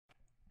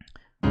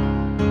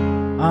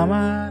All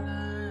my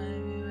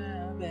life you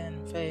have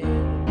been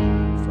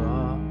faithful.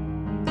 All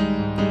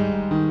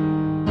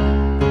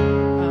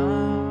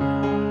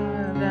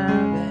I've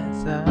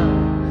been so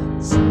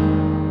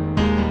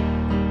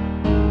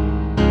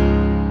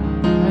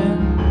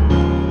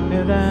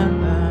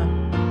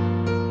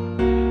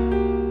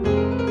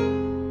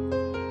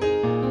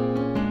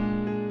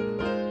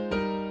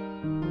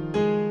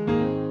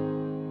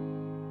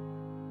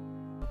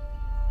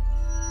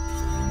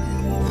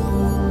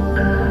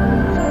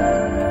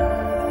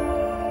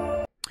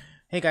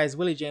Hey guys,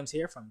 Willie James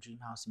here from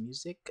DreamHouse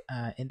Musiq.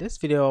 In this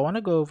video, I want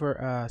to go over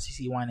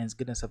Cece Winans'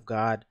 Goodness of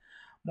God,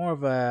 more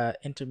of a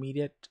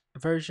intermediate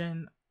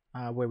version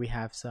where we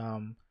have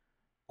some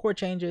chord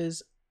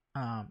changes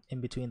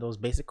in between those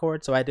basic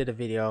chords. So I did a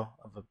video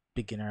of a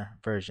beginner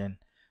version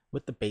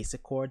with the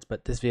basic chords,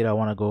 but this video I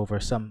want to go over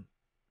some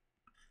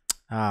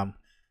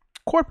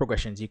chord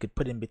progressions you could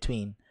put in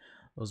between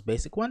those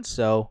basic ones.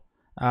 So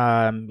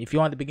if you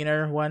want the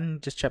beginner one,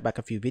 just check back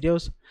a few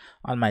videos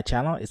on my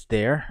channel. It's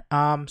there.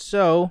 Oh,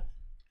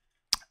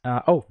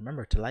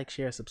 remember to like,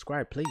 share,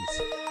 subscribe, please,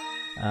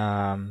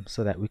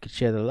 so that we could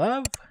share the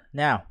love.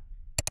 Now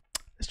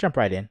let's jump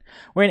right in.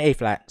 We're in A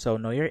flat, so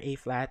know your A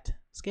flat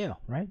scale,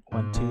 right?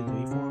 1 2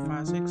 3 4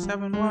 5 6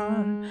 7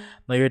 1.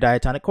 Know your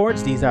diatonic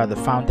chords. These are the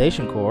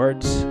foundation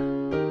chords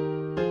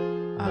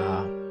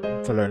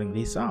for learning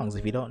these songs.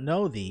 If you don't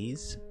know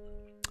these,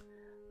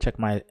 check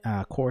my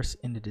course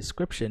in the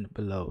description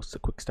below. It's a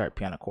quick start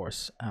piano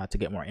course to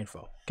get more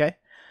info. Okay,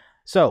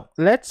 so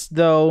let's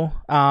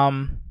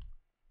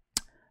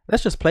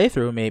just play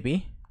through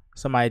maybe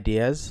some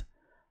ideas,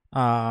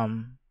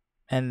 and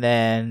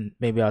then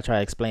maybe I'll try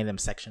to explain them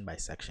section by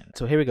section.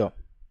 So here we go.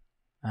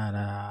 Da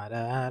da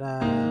da da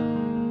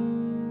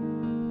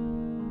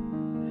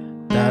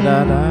da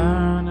da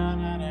da.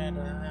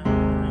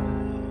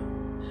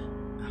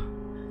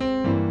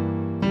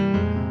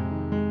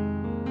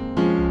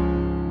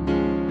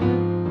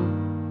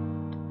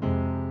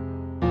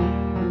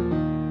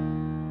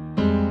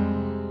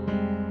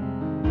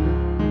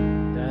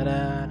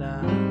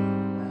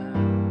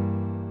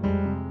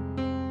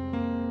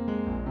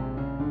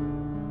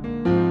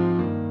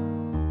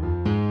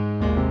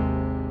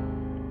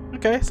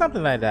 Okay,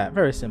 something like that.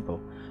 Very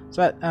simple.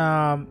 So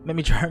let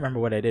me try to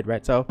remember what I did,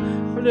 right? So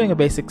we're doing a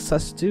basic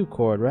sus2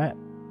 chord, right?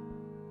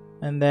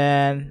 And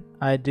then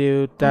I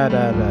do da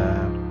da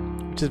da,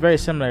 which is very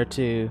similar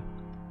to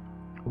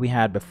we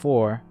had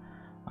before.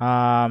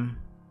 But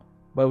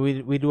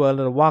we do a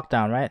little walk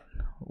down, right?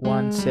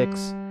 1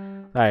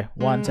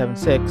 7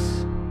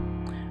 6,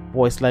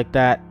 voice like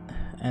that,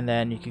 and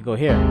then you can go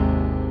here.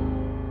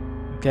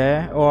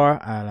 Okay, or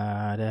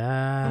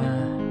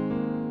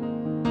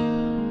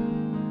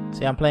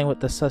see, I'm playing with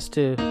the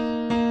sus2,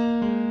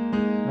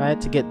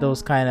 right, to get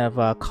those kind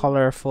of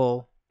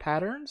colorful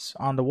patterns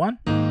on the one.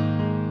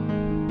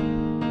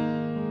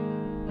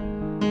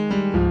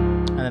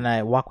 And then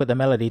I walk with the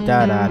melody,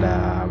 da da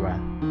da,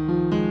 right.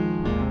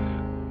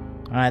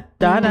 Alright,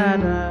 da da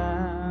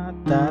da,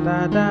 da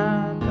da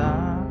da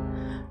da,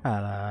 I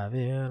love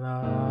you,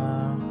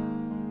 love.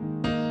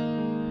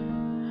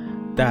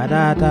 Da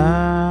da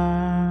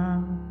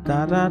da,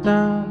 da da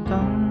da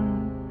da.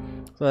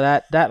 So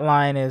that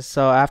line is,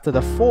 so after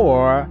the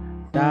 4,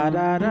 da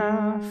da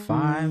da,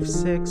 5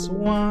 6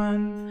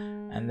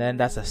 1, and then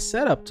that's a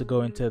setup to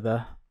go into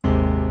the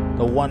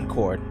 1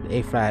 chord, the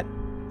A flat,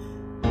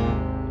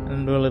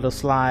 and do a little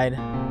slide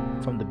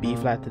from the B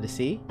flat to the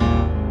C,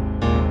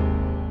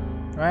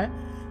 right?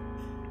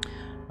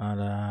 Da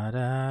da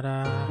da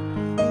da,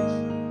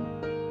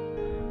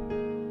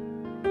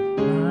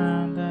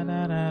 da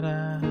da da da.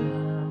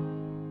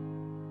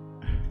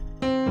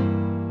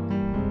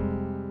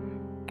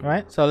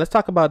 Right, so let's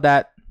talk about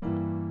that.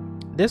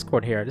 This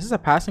chord here, this is a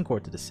passing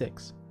chord to the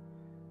 6.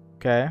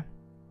 Okay,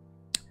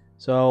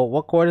 so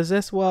what chord is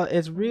this? Well,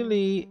 it's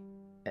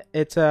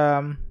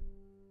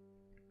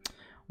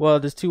well,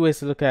 there's two ways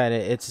to look at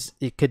it.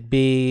 It could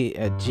be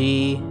a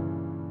G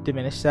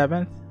diminished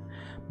 7th,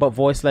 but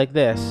voiced like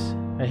this.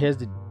 Right, here's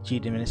the G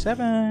diminished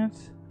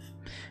 7th,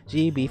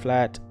 G, B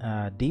flat,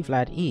 D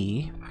flat,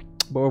 E,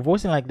 but we're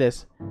voicing like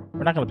this.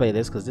 We're not gonna play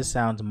this because this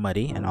sounds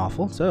muddy and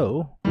awful,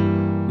 so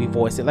we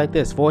voice it like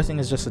this. Voicing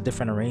is just a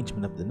different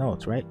arrangement of the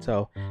notes, right?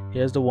 So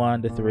here's the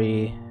 1, the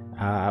 3,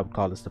 I would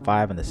call this the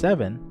 5 and the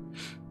 7.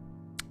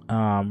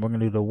 We're gonna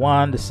do the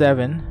 1, the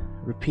 7,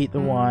 repeat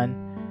the 1,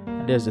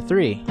 and there's the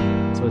 3.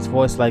 So it's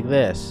voiced like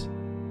this,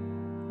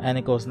 and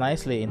it goes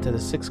nicely into the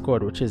 6th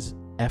chord, which is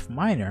F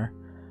minor.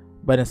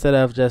 But instead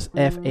of just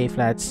F, A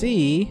flat,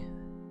 C,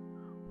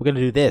 we're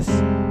gonna do this,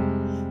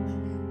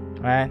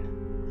 right?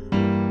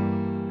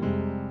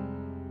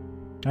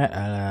 Right,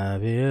 I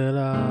love you,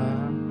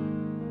 love.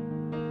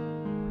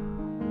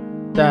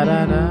 Da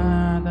da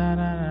da da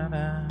da da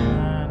da.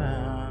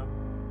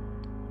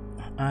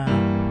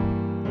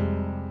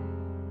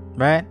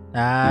 Right?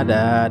 Da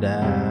da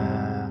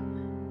da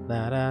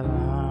da da da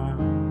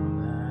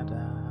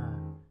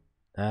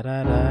da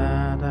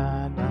da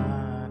da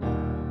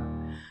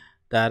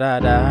da da da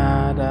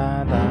da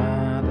da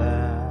da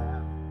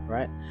da.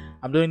 Right?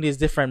 I'm doing these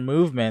different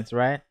movements,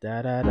 right?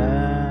 Da da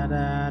da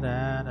da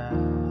da da.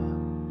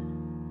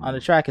 On the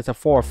track, it's a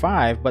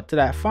 4/5, but to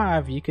that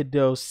 5, you could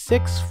do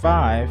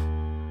 6/5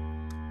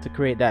 to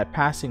create that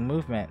passing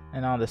movement,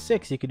 and on the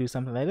 6, you could do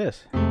something like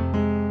this.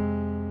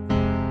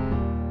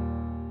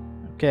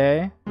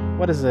 Okay,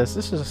 what is this?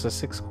 This is just a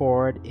 6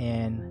 chord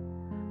in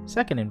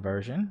second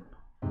inversion.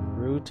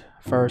 Root,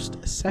 first,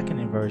 second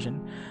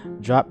inversion.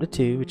 Drop the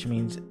 2, which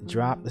means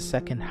drop the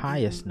second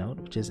highest note,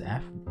 which is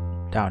F,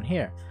 down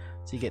here.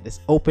 So you get this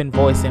open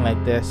voicing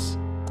like this,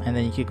 and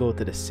then you could go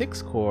to the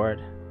 6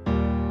 chord,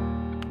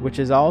 which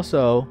is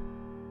also,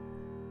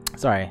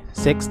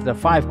 6 to the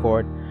 5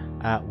 chord,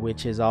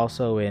 which is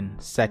also in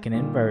second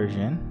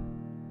inversion,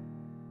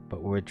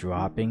 but we're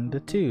dropping the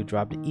 2,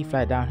 drop the E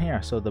flat down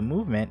here. So the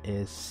movement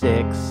is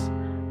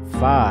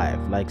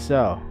 6/5, like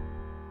so.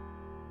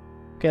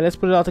 Okay, let's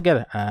put it all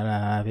together. I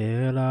love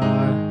you,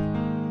 Lord.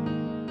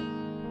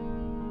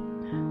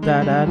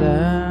 Da da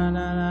da da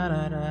da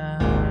da da.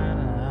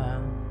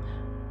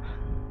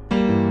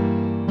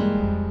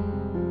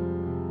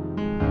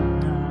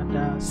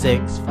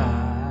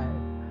 6/5.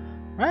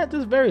 Right, this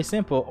is very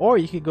simple. Or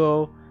you could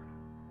go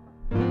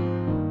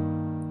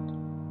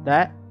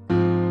that,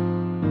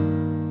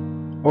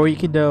 or you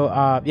could do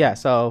yeah.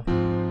 So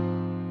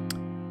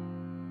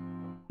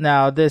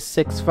now this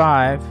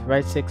 6/5,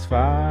 right?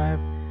 6/5.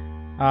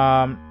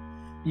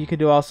 You could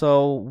do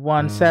also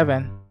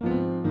 1/7.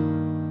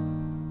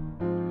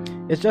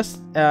 It's just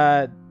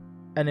an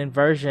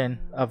inversion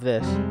of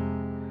this,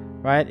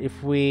 right?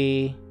 If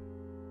we,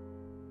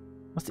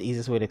 what's the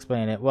easiest way to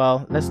explain it?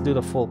 Well, let's do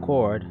the full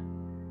chord.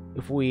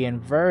 If we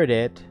invert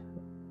it,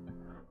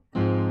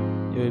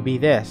 it would be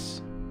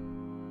this.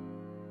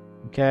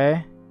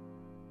 Okay?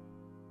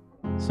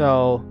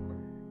 So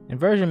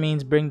inversion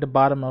means bring the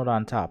bottom note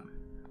on top.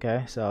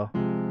 Okay? So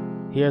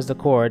here's the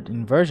chord.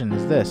 Inversion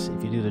is this.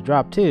 If you do the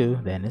drop 2,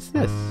 then it's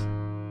this.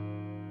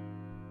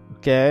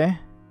 Okay?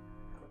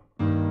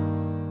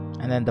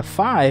 And then the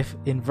 5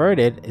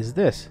 inverted is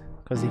this.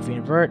 Because if you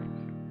invert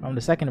from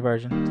the second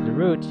version to the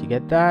root, you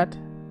get that.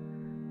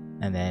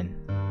 And then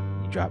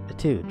you drop the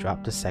 2.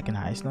 Drop the second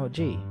highest note,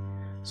 G.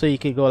 So you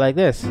could go like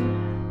this.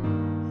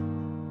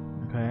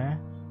 Okay?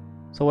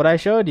 So what I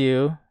showed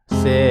you,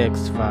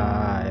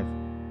 6/5.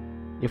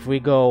 If we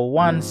go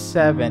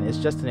 1/7, it's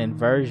just an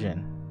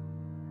inversion.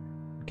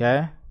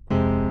 Okay?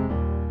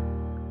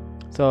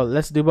 So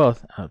let's do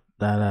both. Da da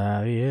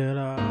da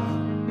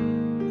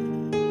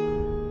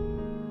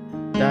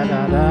da da da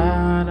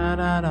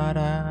da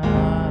da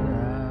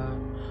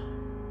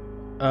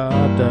da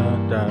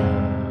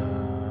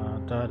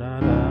da da da.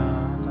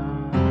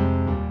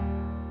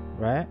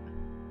 Right?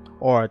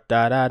 Or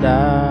da da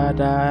da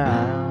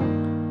da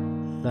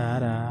da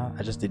da.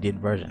 I just did the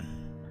inversion.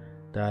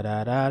 Da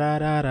da da da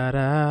da da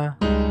da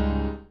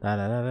da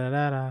da da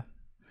da da.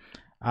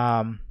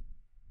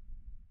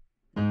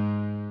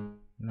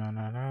 No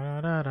no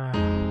no da da.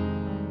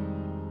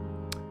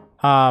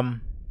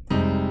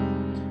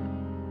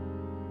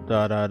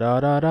 Da da da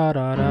da da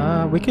da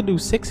da. We could do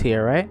 6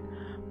 here, right?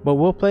 But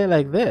we'll play it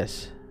like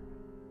this.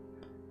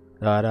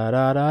 Da da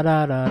da da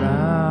da da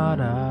da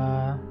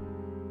da.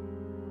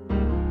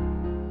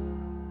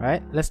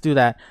 Right? Let's do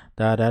that.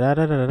 Da da da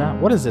da da da.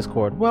 What is this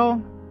chord?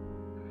 Well,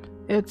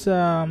 it's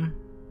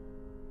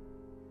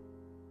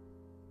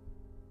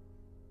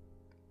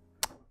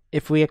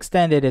if we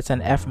extend it, it's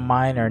an F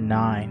minor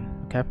 9.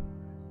 Okay,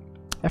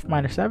 F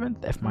minor 7th,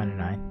 F minor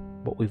 9.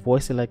 But we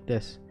voice it like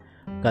this.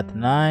 Got the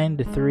 9,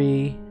 the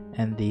 3,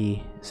 and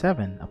the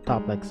 7 up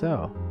top, like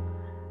so.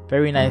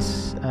 Very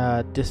nice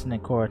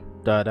dissonant chord.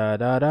 Da da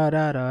da da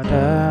da da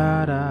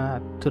da da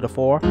to the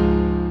 4.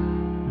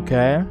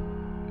 Okay.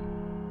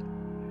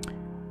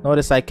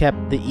 Notice I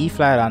kept the E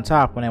flat on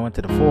top when I went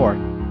to the 4.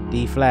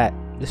 D flat.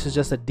 This is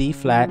just a D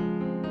flat.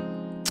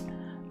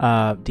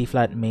 D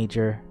flat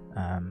major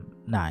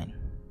 9.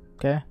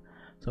 Okay.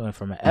 So went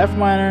from an F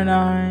minor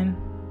 9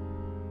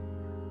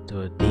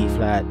 to a D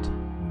flat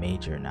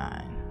major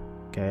 9.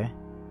 Okay.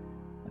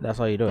 That's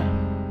all you're doing.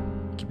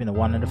 Keeping the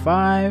 1 and the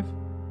 5.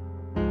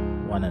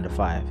 1 and the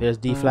 5. Here's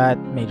D flat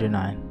major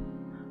 9.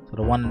 So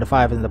the 1 and the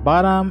 5 is in the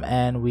bottom,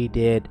 and we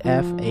did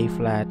F, A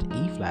flat,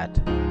 E flat.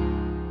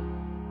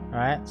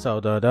 Alright, so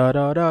da da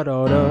da da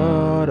da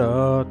da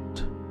da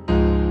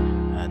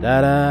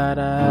da da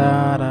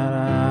da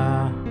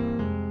da.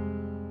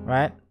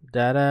 Right?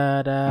 Da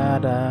da da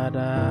da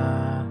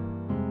da.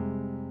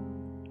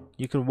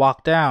 You could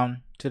walk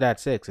down to that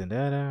 6 and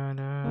da da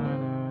da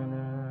da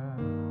da.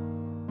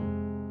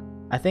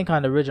 I think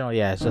on the original,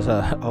 yeah, it's just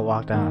a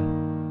walk down.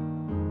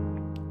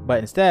 But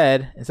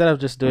instead of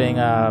just doing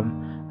a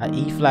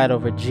E flat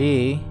over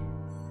G,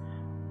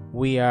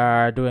 we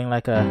are doing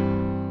like a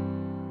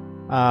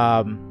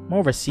more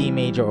of a C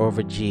major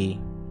over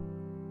G,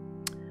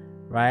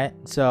 right?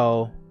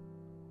 So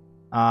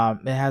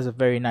it has a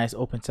very nice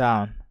open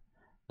sound.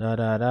 Da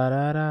da da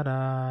da da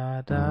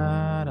da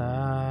da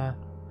da.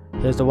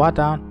 Here's the watt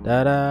down.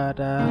 Da da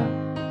da.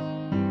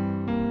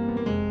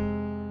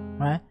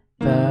 Right?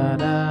 Da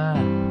da.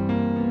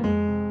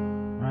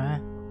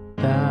 Right?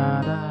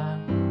 Da da.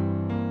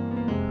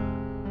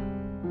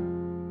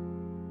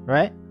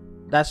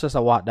 that's just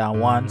a walk down.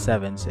 1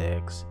 7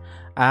 6.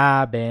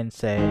 I've been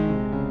saved.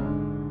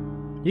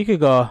 You could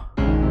go.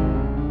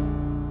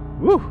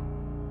 Woo.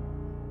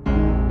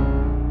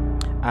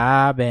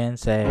 I've been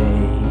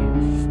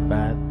saved.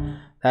 But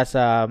that's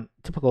a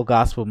typical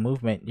gospel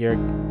movement.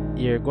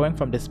 You're going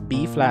from this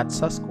B flat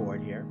sus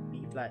chord here,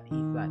 B flat,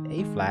 E flat,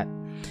 A flat,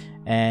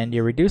 and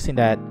you're reducing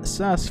that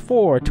sus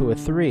 4 to a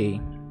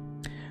 3.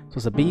 So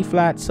it's a B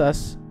flat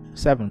sus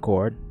 7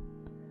 chord.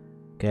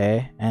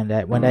 Okay, and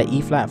that when that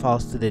E flat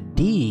falls to the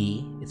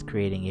D, it's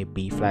creating a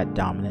B flat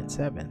dominant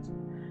 7.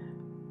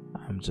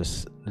 I'm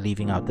just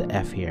leaving out the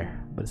F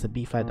here, but it's a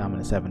B flat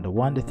dominant 7, the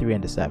 1, the 3,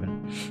 and the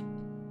 7.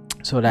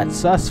 So that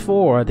sus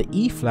 4, the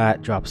E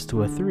flat drops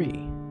to a 3,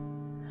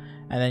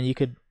 and then you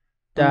could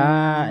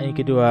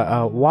do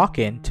a walk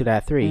in to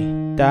that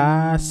 3.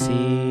 Da,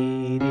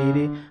 C, D,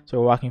 D. So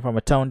we're walking from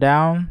a tone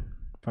down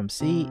from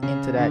C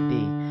into that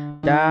D.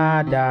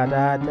 Da da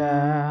da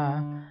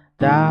da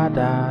da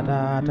da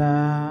da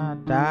da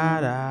da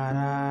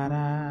da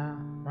da.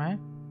 Right?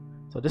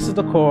 So this is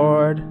the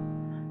chord.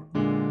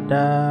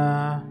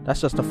 Da. That's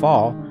just the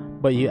fall,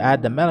 but you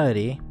add the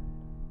melody.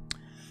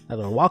 A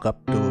little walk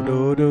up, do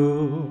do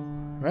do,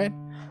 right?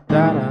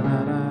 Da da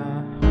da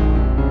da,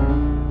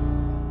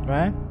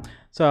 right?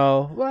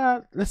 So,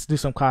 well, let's do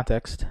some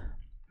context.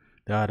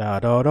 Da da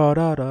da da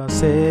da da,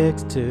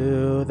 6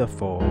 to the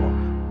 4,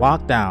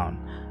 walk down.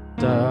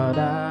 Da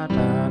da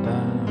da da,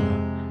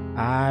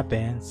 I've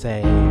been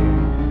saved.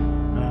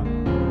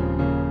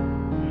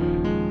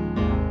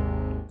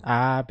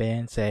 I've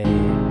been saved,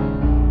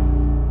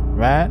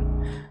 right?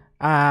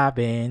 I've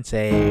been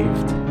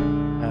saved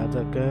of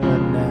the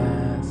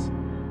goodness.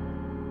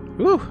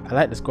 Ooh, I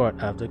like this chord,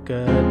 of the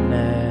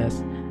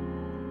goodness.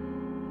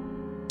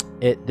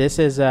 This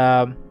is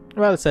well,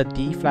 it's a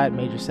D flat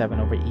major 7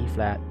 over E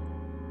flat,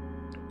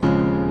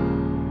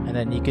 and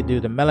then you could do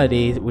the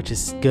melody, which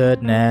is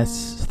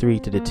goodness 3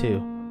 to the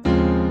 2,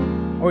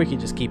 or you could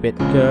just keep it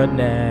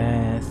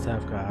goodness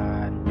of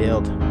God.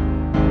 Build.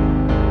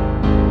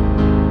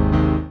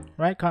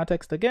 Right,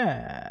 context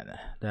again.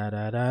 Da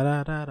da da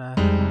da da da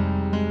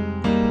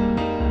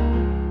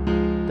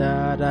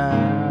da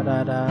da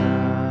da da.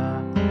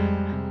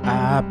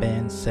 I've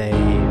been saved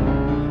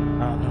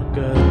on the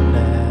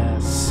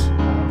goodness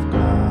of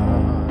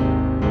God.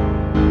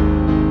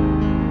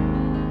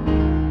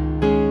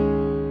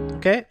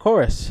 Okay,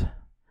 chorus.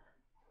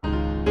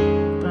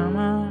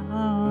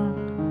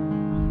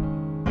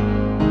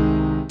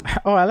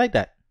 Oh, I like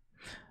that.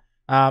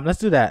 Let's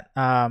do that.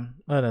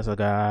 Goodness of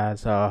God.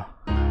 So,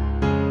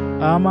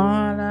 all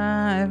my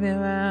life you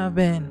have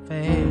been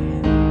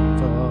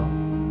faithful.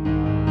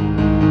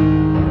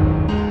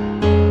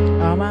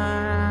 All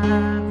my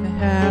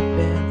have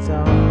been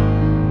so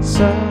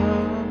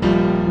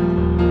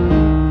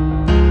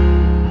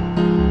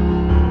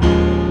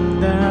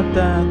da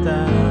da da.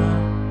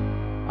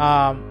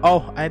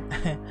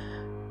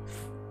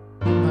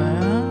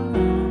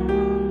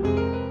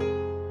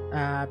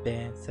 I've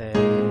been saved.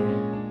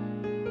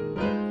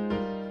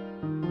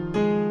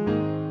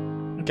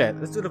 Okay,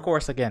 let's do the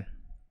chorus again.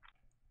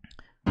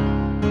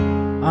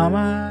 All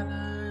my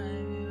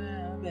life you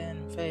have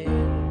been faithful.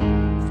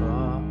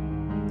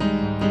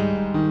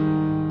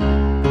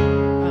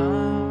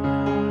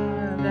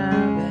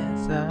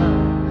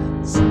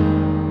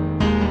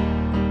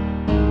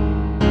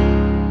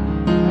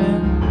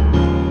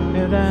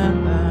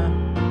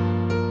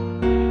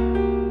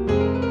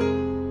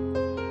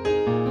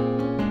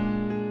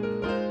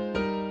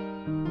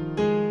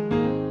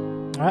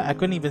 I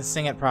couldn't even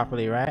sing it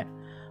properly, right?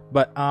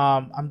 But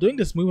I'm doing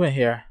this movement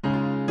here.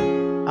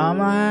 All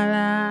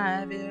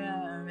my life,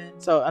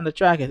 so on the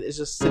track, it's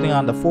just sitting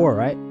on the 4,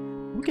 right?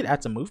 We could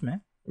add some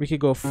movement. We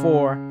could go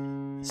 4,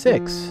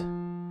 6,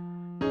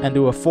 and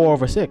do a 4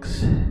 over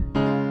 6.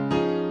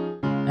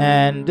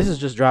 And this is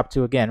just drop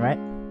 2 again, right?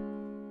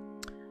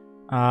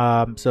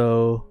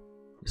 So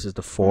this is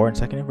the 4 in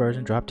second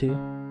inversion, drop 2.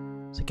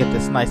 So get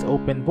this nice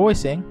open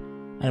voicing,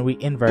 and we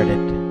invert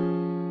it.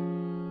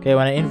 Okay,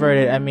 when I invert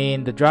it, I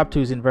mean the drop 2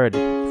 is inverted.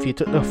 If you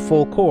took the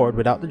full chord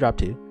without the drop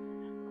 2,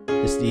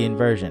 it's the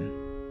inversion.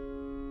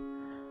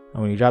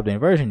 And when you drop the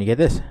inversion, you get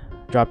this.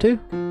 Drop 2,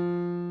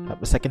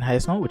 drop the second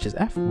highest note, which is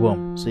F,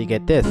 boom. So you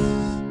get this.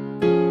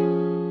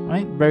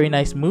 Right? Very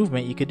nice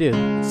movement you could do.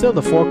 Still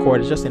the 4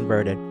 chord is just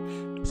inverted.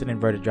 It's an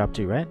inverted drop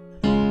 2, right?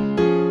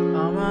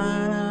 All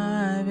my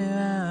life you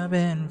have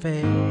been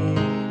faithful.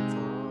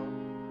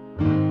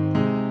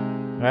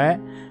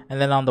 Right?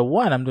 And then on the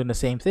 1, I'm doing the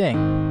same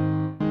thing.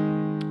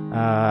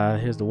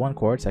 Here's the 1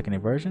 chord, second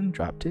inversion,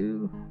 drop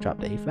 2, drop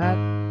the A flat,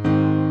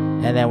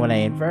 and then when I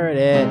invert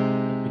it,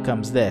 it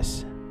becomes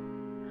this.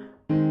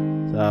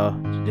 So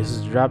this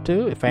is drop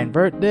 2. If I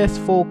invert this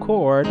full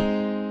chord,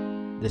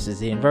 this is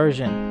the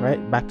inversion, right?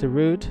 Back to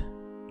root,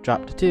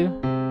 drop to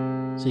 2,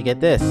 so you get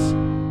this.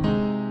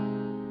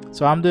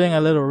 So I'm doing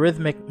a little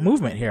rhythmic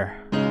movement here.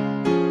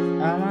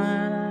 All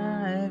my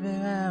life you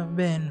have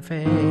been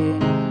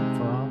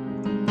faithful.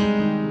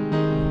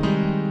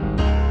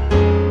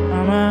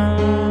 All my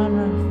life.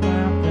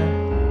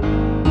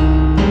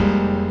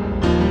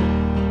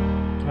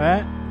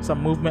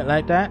 movement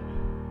like that.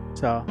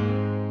 So,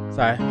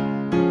 sorry.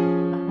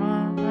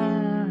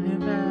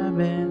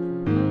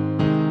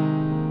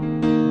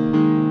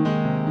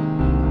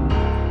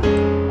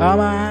 All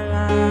my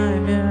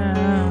life, yeah.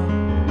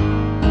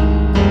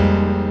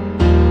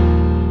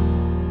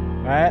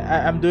 Right?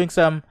 I'm doing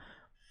a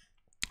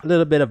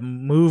little bit of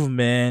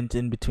movement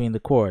in between the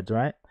chords,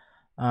 right?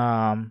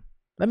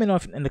 Let me know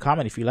in the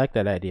comment if you like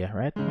that idea,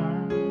 right?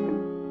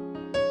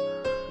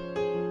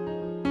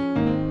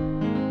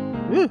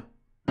 Woo.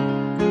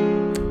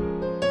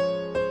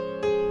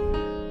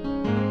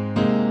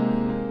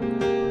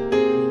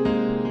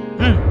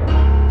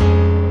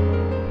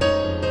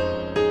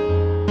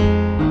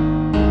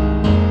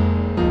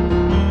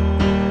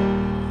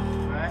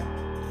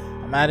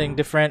 I'm adding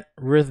different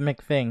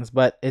rhythmic things,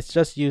 but it's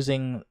just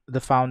using the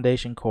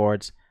foundation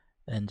chords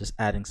and just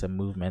adding some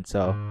movement.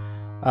 So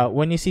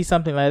when you see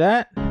something like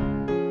that,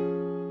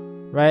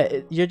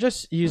 right, you're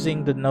just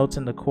using the notes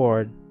in the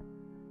chord,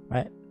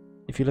 right?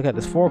 If you look at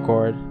this 4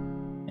 chord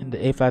in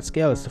the A flat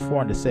scale, it's the 4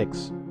 and the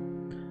 6.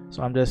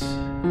 So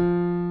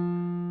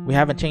we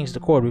haven't changed the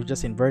chord, we've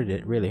just inverted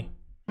it, really.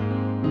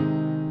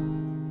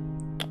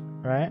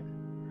 Right?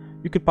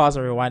 You could pause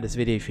and rewind this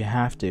video if you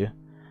have to.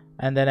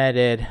 And then I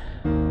did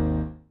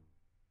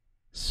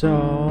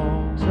so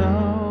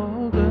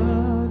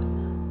good,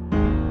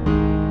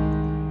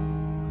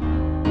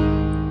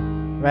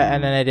 right?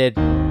 And then I did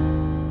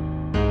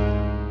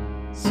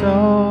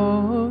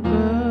so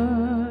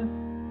good,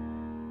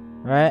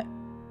 right?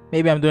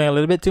 Maybe I'm doing a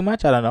little bit too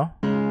much, I don't know.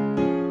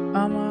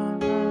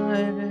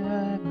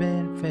 I've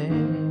been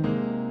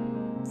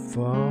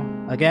faithful.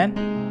 Again,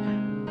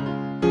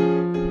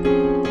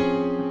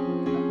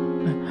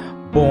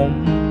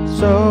 boom,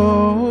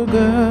 so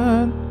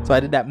good. So I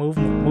did that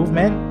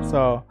movement.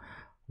 So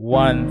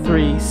 1,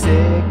 3,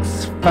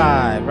 6,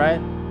 5,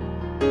 right?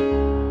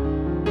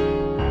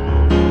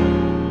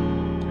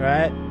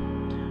 Right?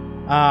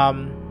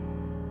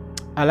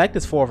 I like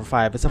this 4 over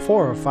 5. It's a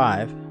 4 over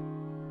 5,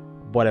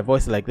 but I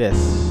voice it like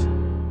this.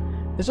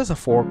 It's just a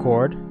 4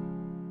 chord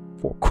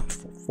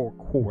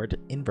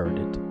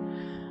inverted.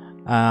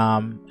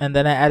 And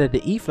then I added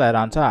the E flat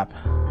on top.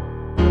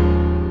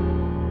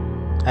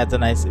 Adds a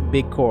nice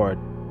big chord,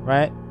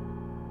 right?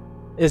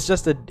 It's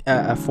just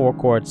a 4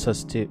 chord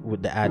substitute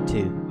with the add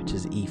 2, which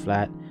is E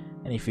flat.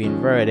 And if you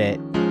invert it,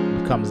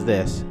 it becomes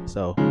this.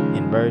 So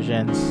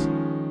inversions,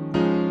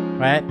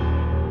 right?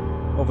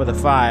 Over the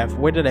 5.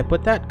 Where did I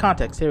put that?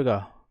 Context. Here we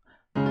go.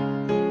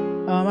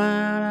 All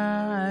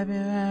my life you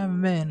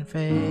have been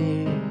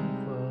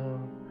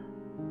faithful.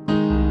 All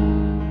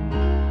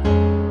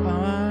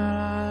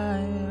my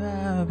life you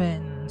have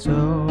been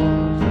so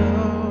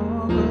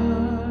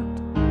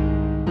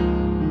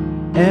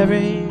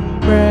good.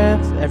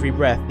 Every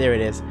breath, there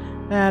it is,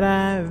 that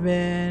I've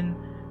been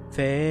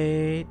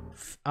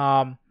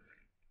faithful.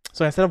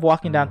 So instead of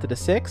walking down to the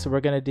 6, we're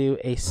gonna do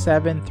a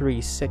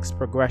 7-3-6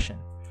 progression.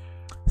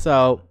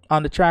 So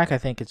on the track, I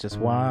think it's just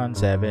 1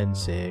 7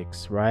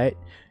 6, right?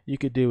 You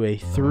could do a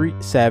 3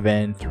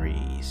 7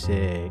 3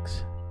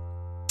 6.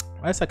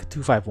 That's like a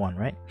 2-5-1,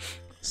 right?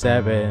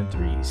 7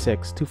 3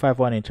 6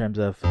 2-5-1 in terms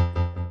of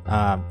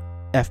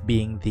F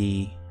being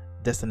the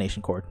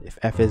destination chord. If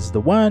F is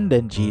the 1,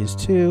 then G is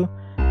 2,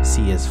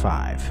 C is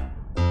 5.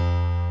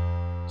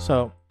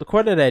 So the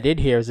chord that I did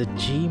here is a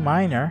G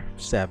minor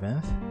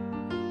 7th,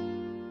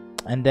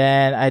 and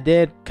then I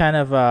did kind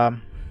of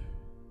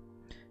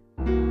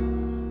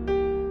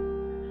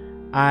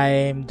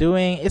I'm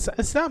doing it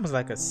sounds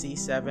like a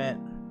C7,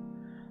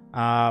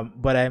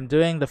 but I'm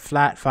doing the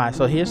flat 5.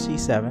 So here's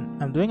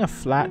C7. I'm doing a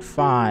flat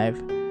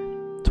 5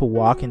 to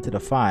walk into the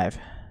 5,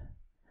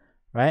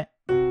 right?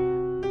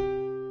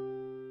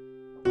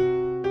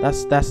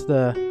 That's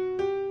the,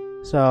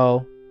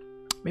 so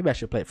maybe I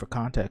should play it for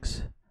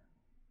context.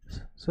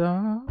 So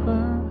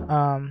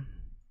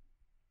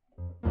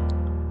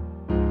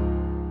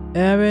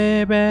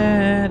every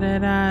breath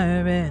that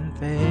I've been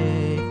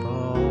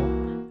faithful,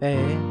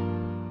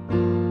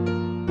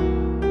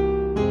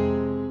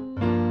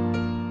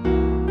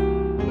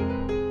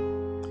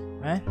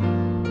 right?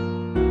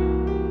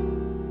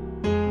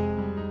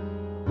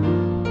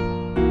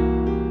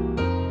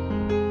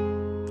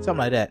 Something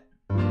like that.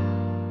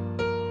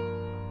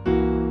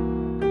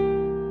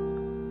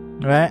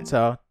 Right,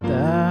 so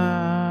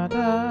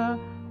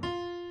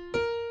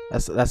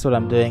that's what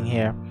I'm doing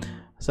here.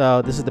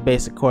 So this is the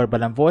basic chord,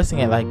 but I'm voicing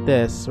it like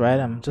this, right?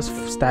 I'm just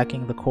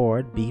stacking the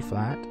chord B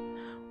flat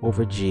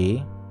over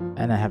G,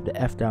 and I have the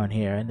F down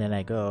here, and then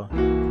I go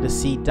the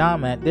C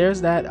dominant.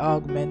 There's that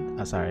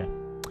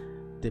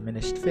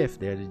diminished fifth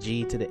there, the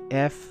G to the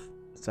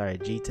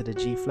G to the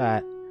G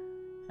flat,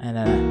 and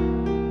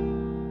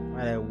then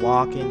I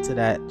walk into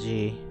that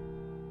G,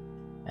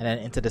 and then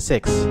into the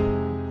 6.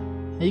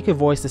 And you can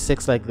voice the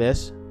 6 like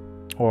this,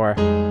 or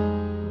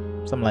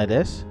something like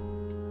this.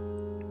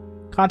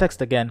 Context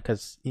again,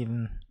 because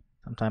even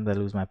sometimes I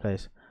lose my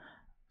place.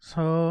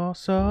 So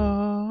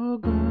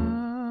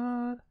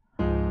good,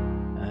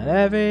 and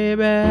every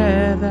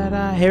breath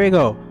that here we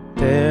go.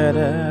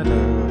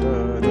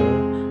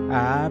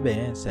 I I've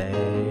been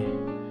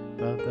saved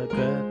of the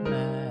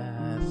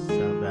goodness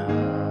of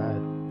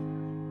God.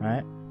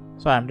 Right?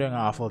 Sorry, I'm doing an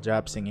awful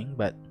job singing,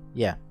 but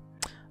yeah.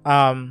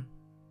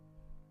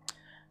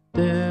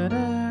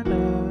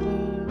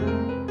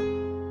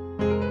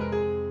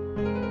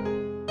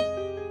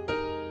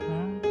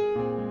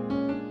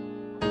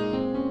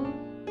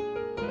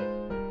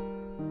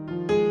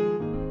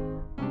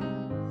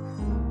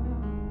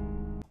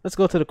 Let's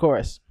go to the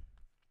chorus.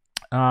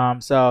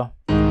 So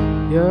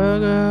your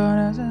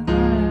goodness is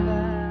running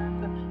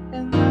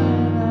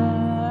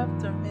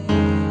after me.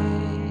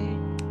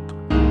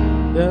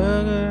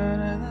 Your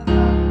goodness is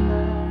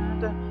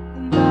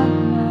running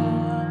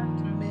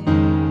after me.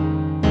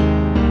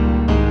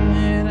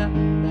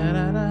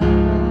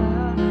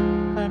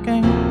 I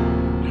can't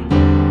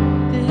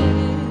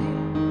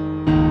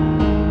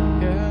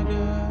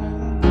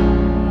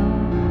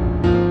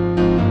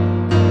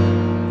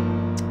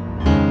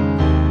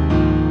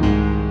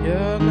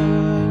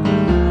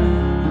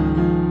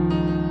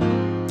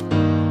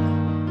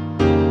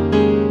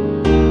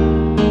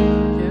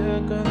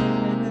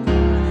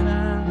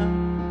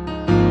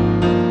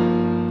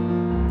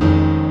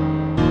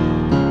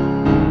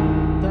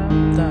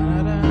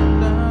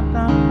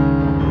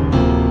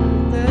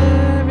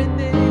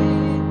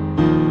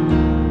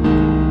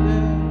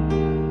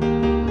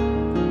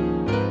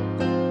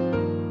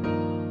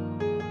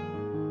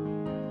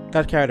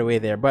got carried away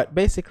there, but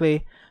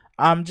basically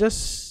I'm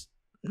just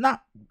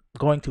not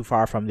going too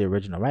far from the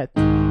original, right?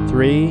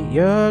 3,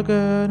 your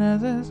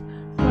goodness is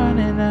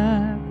running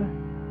after,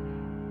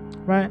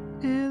 right?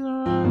 Is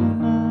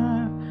running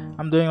after.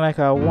 I'm doing like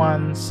a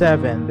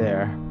 1-7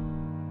 there,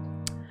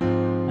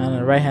 and on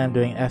the right hand I'm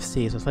doing F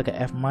C, so it's like an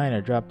F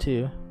minor drop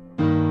 2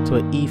 to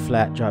an E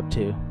flat drop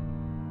 2,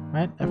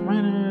 right? F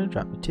minor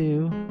drop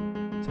 2,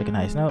 second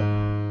highest note,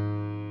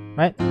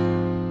 right?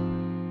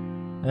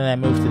 And then I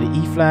move to the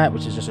E flat,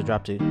 which is just a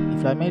drop to E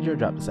flat major,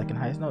 drop the second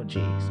highest note, G.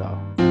 So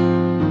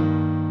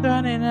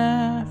running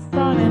off.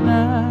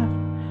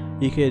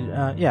 You could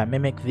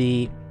mimic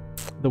the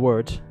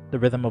words, the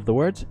rhythm of the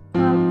words.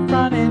 I'm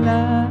running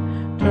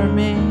after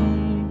me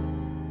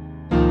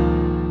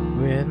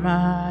with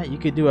my. You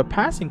could do a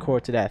passing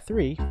chord to that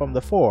 3 from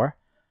the 4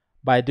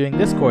 by doing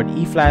this chord,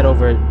 E flat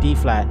over D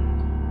flat.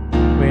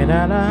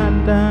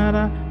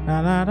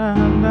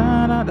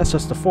 That's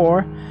just the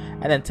 4.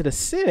 And then to the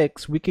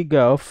 6, we could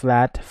go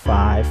flat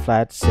 5,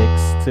 flat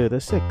 6 to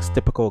the 6,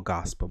 typical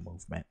gospel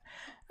movement.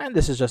 And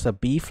this is just a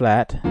B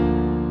flat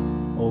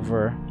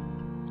over,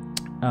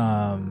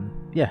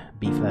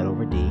 B flat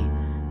over D,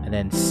 and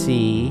then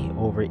C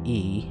over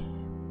E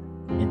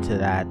into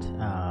that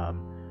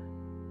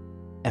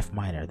F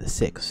minor, the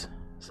 6.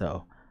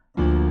 So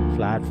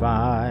flat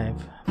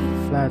 5,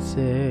 flat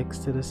 6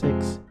 to the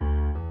 6.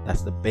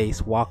 That's the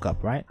bass walk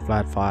up, right?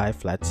 Flat 5,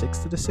 flat 6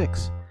 to the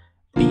 6.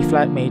 B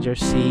flat major,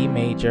 C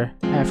major,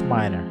 F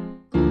minor.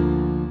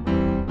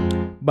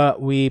 But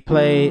we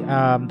play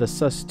the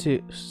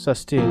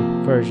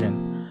sus2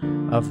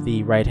 version of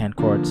the right hand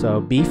chord.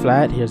 So B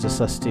flat, here's a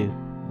sus2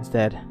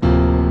 instead,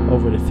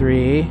 over the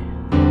 3.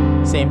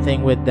 Same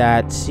thing with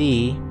that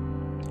C,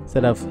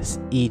 instead of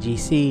E G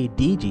C,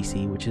 D G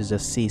C, which is a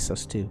C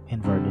sus2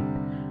 inverted.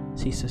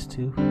 C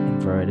sus2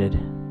 inverted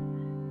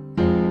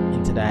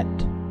into that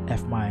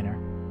F minor.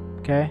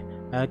 Okay,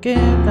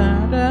 again,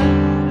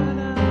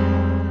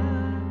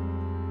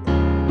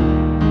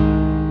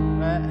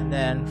 and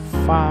then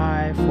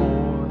 5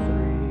 4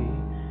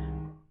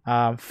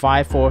 3.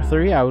 5 4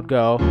 3. I would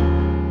go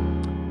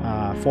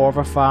 4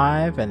 over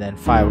 5, and then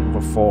 5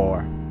 over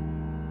 4,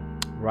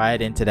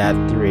 right into that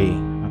 3.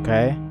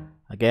 Okay,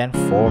 again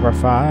 4 over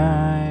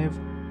 5,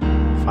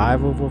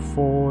 5 over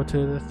 4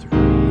 to the 3,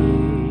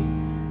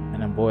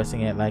 and I'm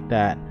voicing it like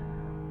that.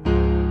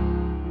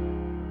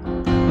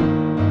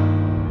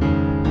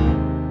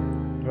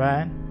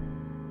 Right?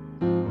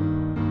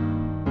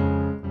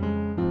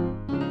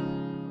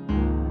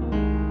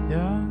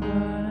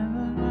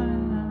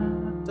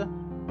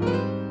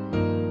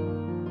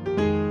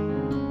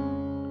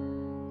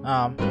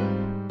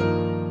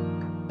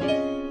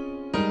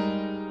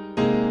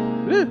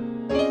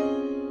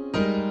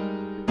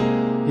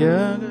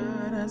 Your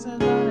goodness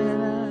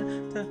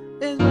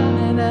is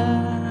running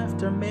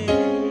after me.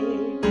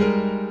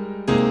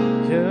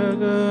 Your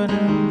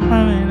goodness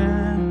running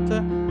after.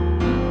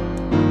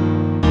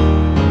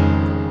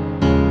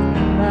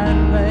 And right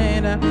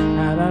later,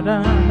 da da da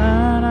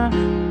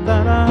da da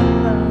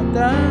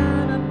da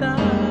da da.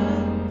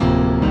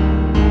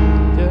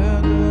 Your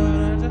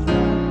goodness is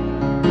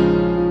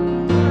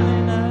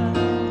running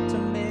after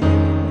me.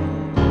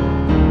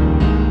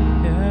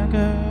 Your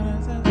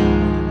goodness is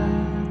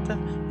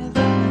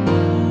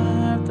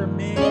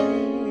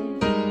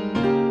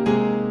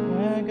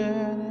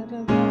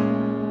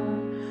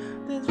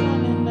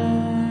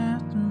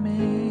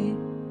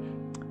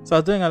So I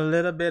was doing a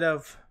little bit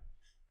of,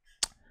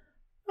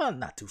 well,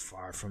 not too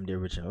far from the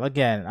original.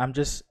 Again, I'm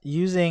just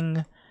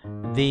using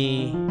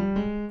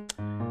any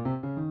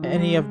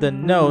of the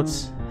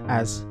notes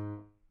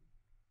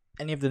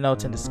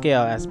in the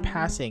scale as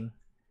passing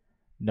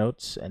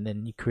notes, and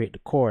then you create the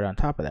chord on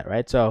top of that,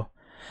 right? So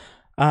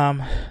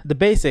the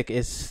basic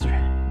is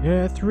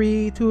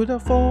 3 to the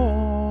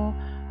 4,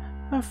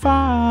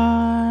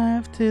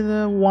 5 to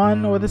the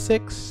 1 or the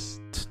 6.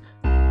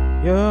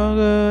 Your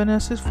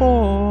goodness is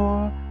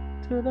 4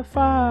 to the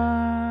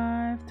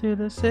 5 to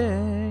the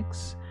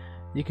 6.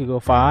 You could go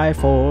 5,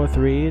 4,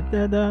 3,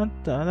 da da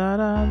da da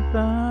da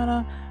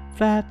da,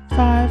 flat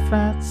 5,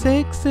 flat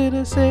 6 to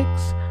the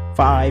 6,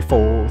 5,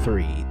 4,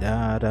 3,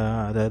 da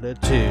da da da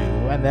 2,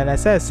 and then it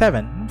says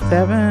 7,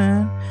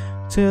 7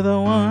 to the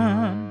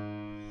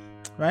 1,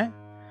 right?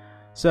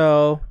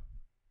 So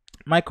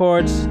my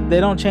chords, they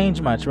don't change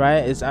much,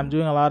 right? I'm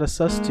doing a lot of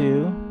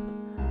sus2,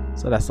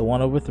 so that's the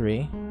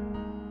 1/3,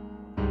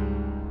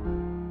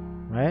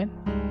 right?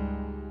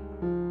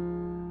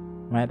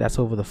 Right, that's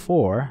over the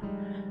 4.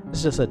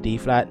 It's just a D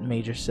flat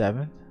major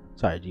 7th.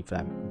 Sorry, D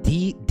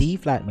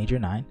flat major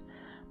 9.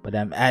 But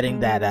I'm adding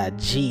that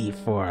G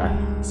for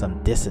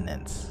some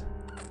dissonance.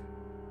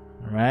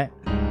 Right?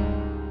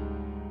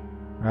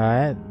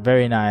 Right,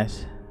 very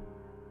nice.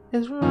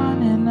 It's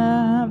running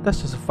up.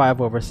 That's just a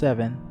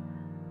 5/7.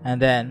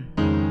 And then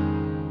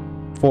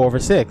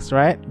 4/6,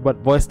 right? But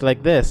voiced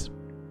like this.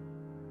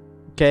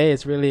 Okay,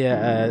 it's really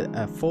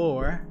a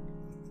 4.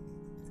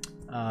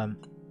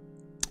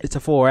 It's a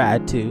 4,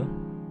 add 2.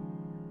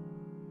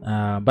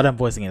 But I'm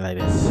voicing it like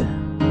this.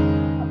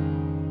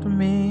 To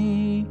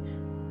me,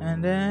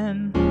 and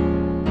then,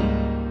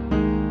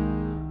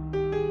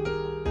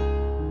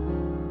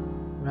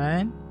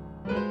 right?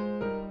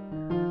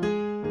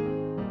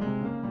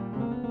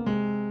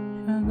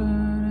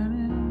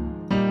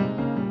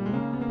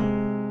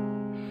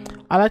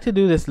 I like to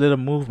do this little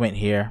movement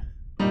here.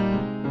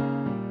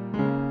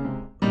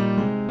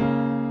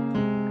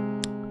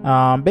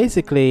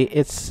 Basically,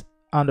 it's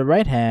on the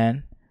right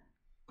hand.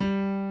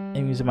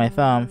 I'm using my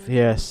thumb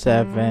here.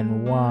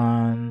 7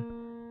 1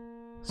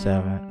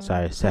 7.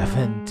 Sorry,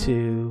 7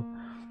 2.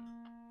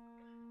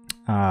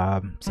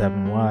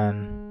 7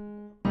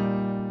 1.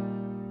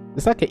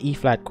 It's like an E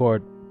flat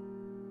chord.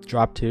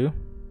 Drop 2,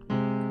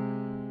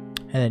 and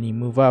then you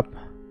move up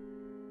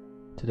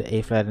to the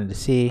A flat and the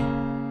C.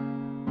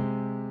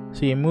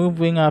 So you're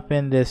moving up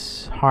in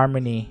this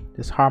harmony.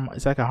 It's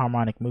like a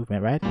harmonic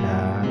movement, right?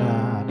 Da,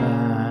 da,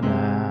 da,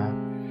 da.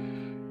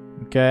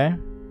 Okay.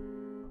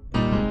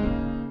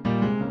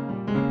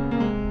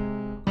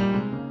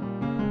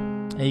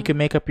 And you can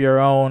make up your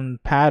own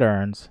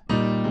patterns.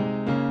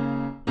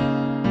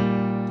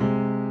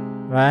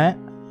 Right?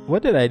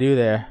 What did I do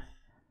there?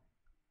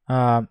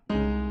 Your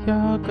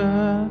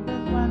girl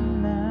is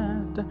one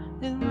after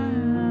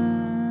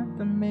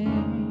me.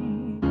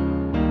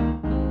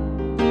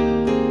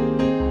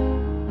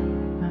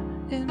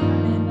 Is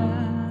running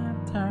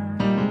after.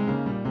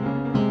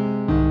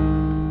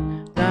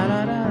 Da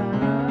da da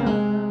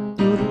da.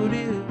 Do do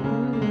do.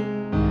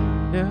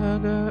 Your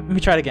girl. Let me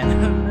try it again.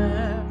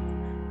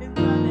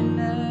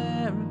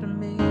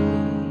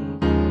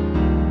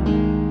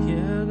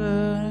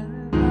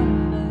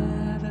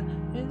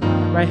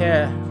 Right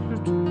here.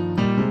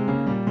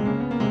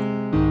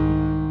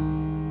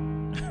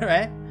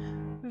 Right?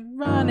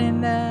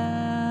 Running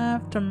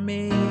after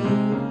me.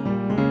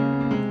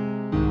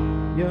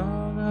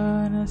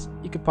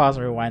 You can pause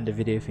and rewind the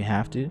video if you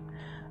have to.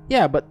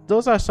 Yeah, but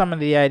those are some of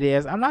the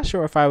ideas. I'm not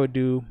sure if I would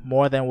do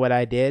more than what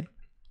I did.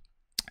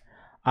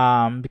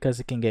 Because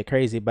it can get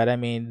crazy. But I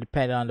mean,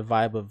 depending on the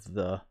vibe of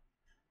the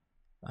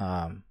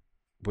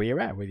where you're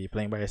at, whether you're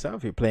playing by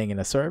yourself, you're playing in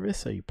a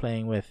service, or you're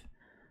playing with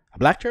a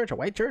black church, a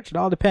white church, it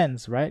all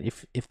depends, right?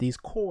 If these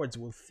chords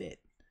will fit.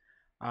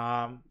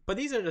 But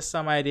these are just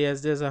some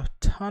ideas. There's a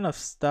ton of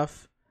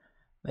stuff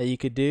that you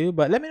could do,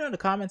 but let me know in the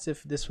comments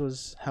if this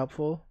was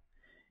helpful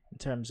in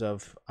terms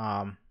of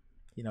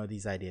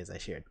these ideas I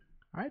shared.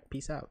 All right,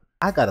 peace out.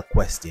 I got a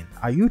question.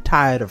 Are you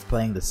tired of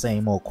playing the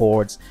same old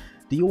chords?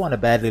 Do you want to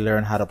badly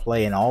learn how to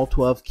play in all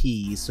 12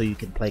 keys so you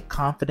can play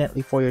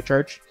confidently for your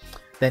church?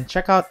 Then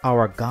check out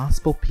our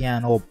Gospel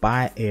Piano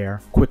by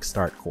Ear Quick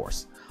Start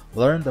course.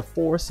 Learn the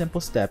 4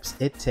 simple steps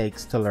it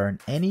takes to learn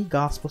any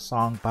gospel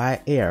song by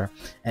ear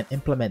and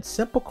implement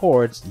simple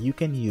chords you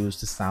can use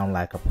to sound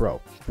like a pro.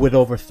 With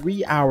over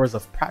 3 hours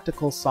of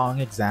practical song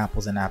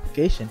examples and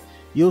application,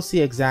 you'll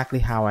see exactly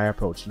how I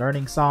approach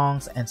learning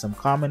songs and some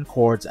common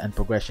chords and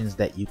progressions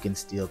that you can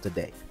steal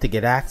today. To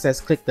get access,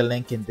 click the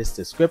link in this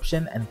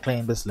description and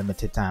claim this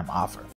limited time offer.